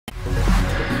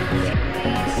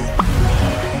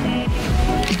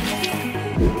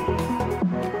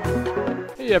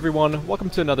Hey everyone, welcome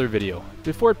to another video.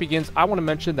 Before it begins, I want to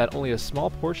mention that only a small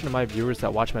portion of my viewers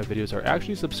that watch my videos are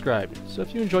actually subscribed, so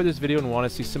if you enjoyed this video and want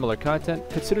to see similar content,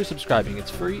 consider subscribing. It's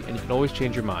free and you can always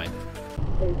change your mind.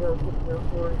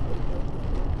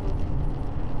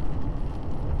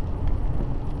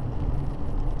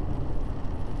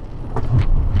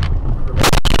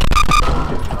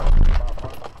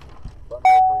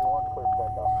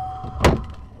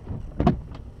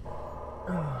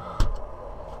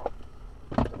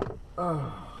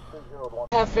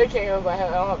 I have fake hangers, but I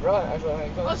don't have real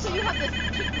actually. Oh, so you have the...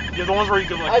 You have the ones where you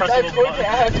can like press I the told little you, I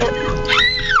have button.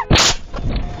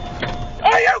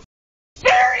 Are you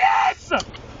serious?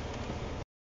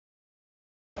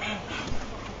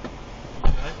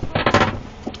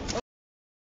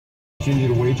 Continue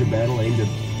to wage a battle aimed at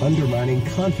undermining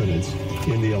confidence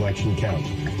in the election count.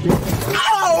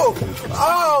 Oh!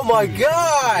 Oh my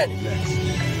God!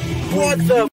 What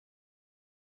the?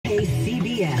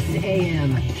 KCBS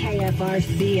AM,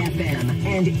 KFRC FM,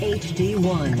 and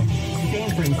HD1. San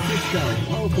Francisco,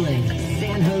 Oakland,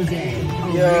 San Jose.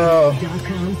 Yo.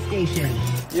 .com station.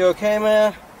 You okay,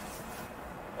 man?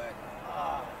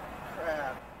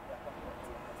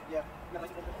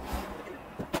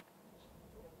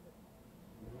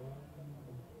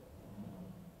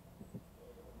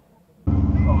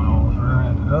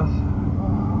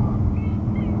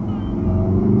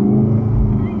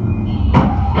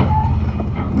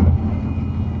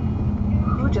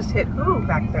 Who just hit who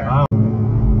back there? After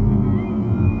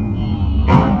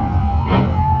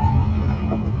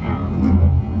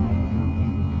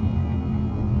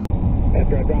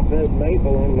I dropped those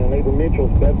maple on my neighbor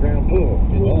Mitchell's above-ground pool.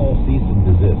 All cease and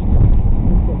desist.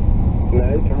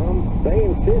 No, Tom. They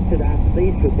insisted I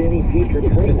cease with any future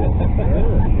treatment.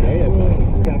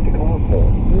 Got the cost for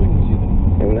it.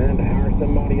 And then to hire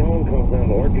somebody on because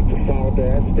I'm allergic to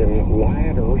sawdust and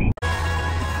ladders.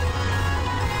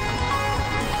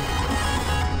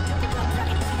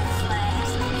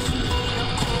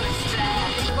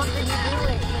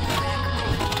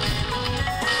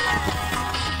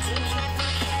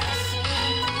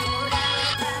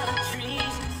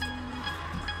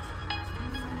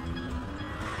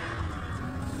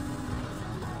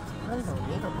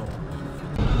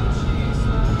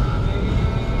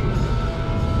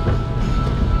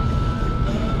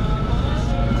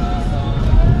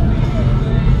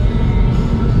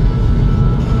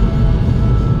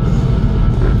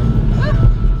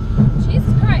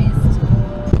 Jesus Christ.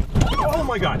 Oh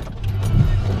my god.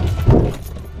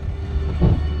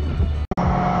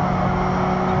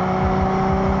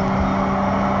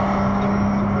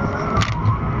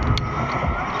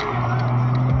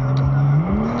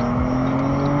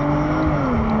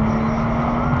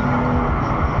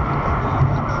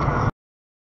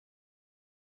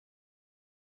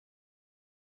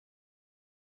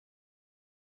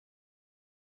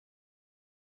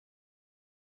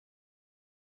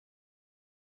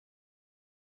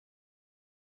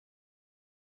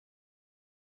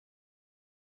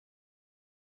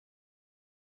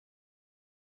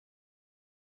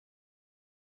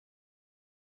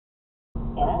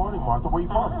 Good morning, Martha. Where you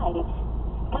from? Hi.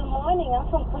 Good morning. I'm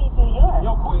from Queens, New York.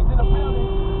 Yo, Queens in the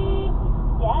building.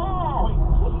 Yeah.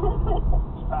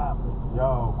 Stop.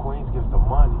 Yo, Queens gives the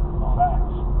money.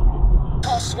 Facts.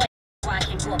 Paul sweat, why I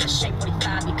came to up a shape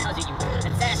 45 because of you.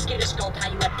 Let's ask Scope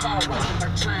how you let Paul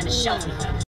Rosenberg trying to show me.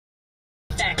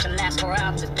 Fact, the last 4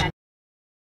 albums is bad.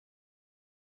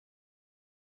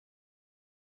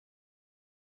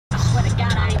 I swear to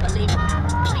God, I ain't believe it.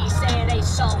 Please say it ain't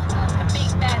so. The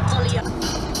big bad bully of...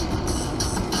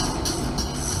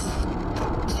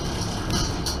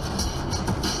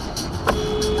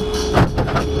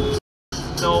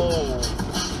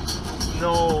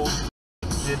 No,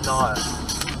 did not.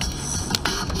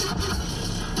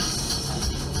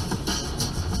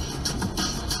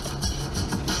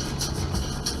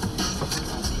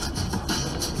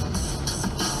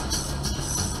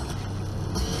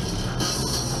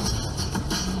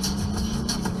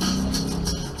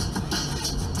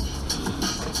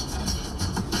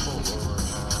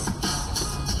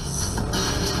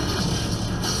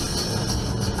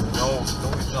 No,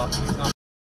 he's not. He's not.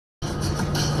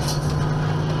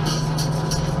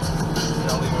 He's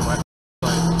not leaving my life.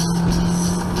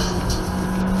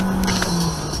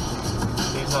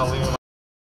 He's not leaving my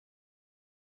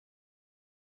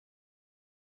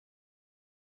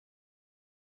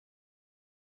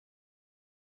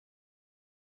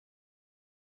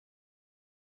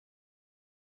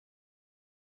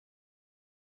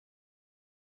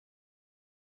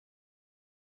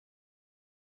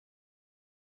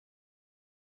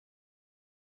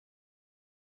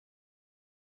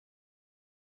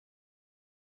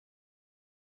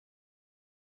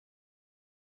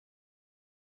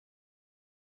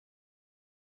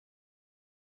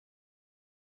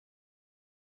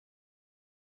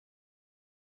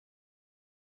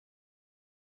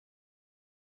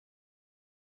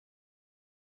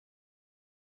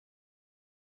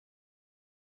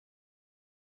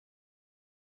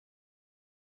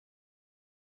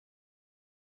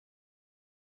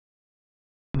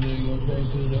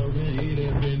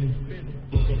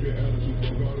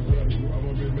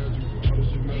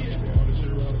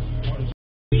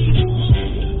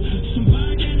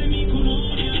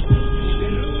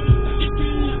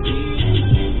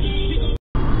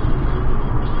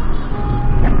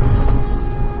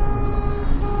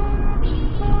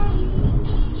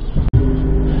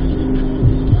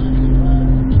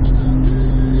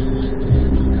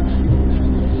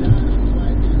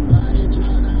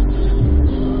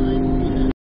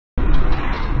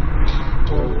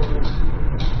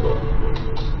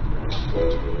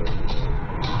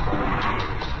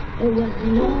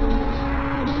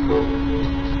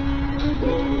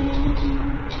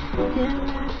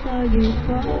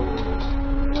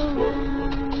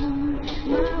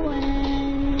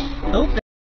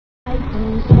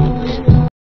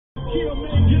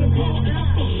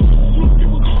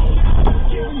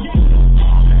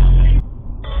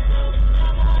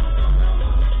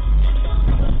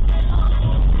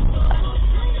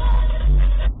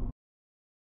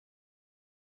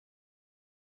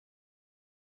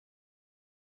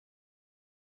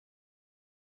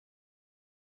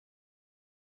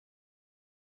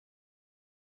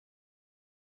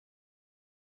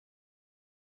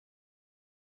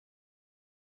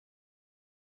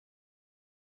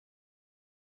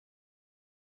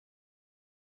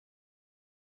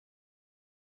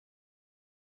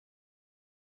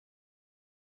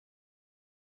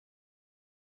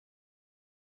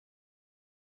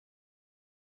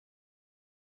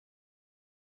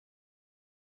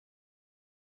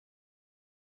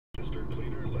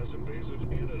Cleaner, less invasive,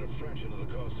 and at a fraction of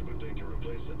the cost it would take to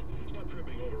replace it. Stop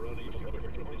tripping over uneven.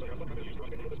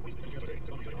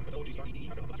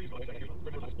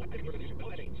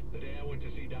 The day I went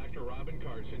to see Dr. Robin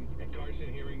Carson at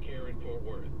Carson Hearing Care in Fort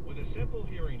Worth. With a simple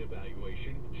hearing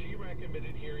evaluation, she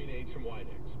recommended hearing aids from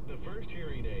Widex. The first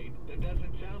hearing aid that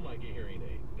doesn't sound like a hearing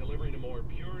aid, delivering a more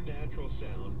pure, natural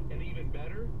sound, and even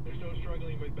better, there's no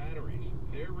struggling with batteries.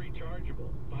 They're rechargeable.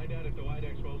 Find out if the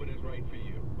Widex moment is right for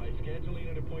you by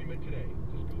scheduling an appointment today.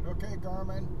 Okay,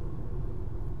 Garmin.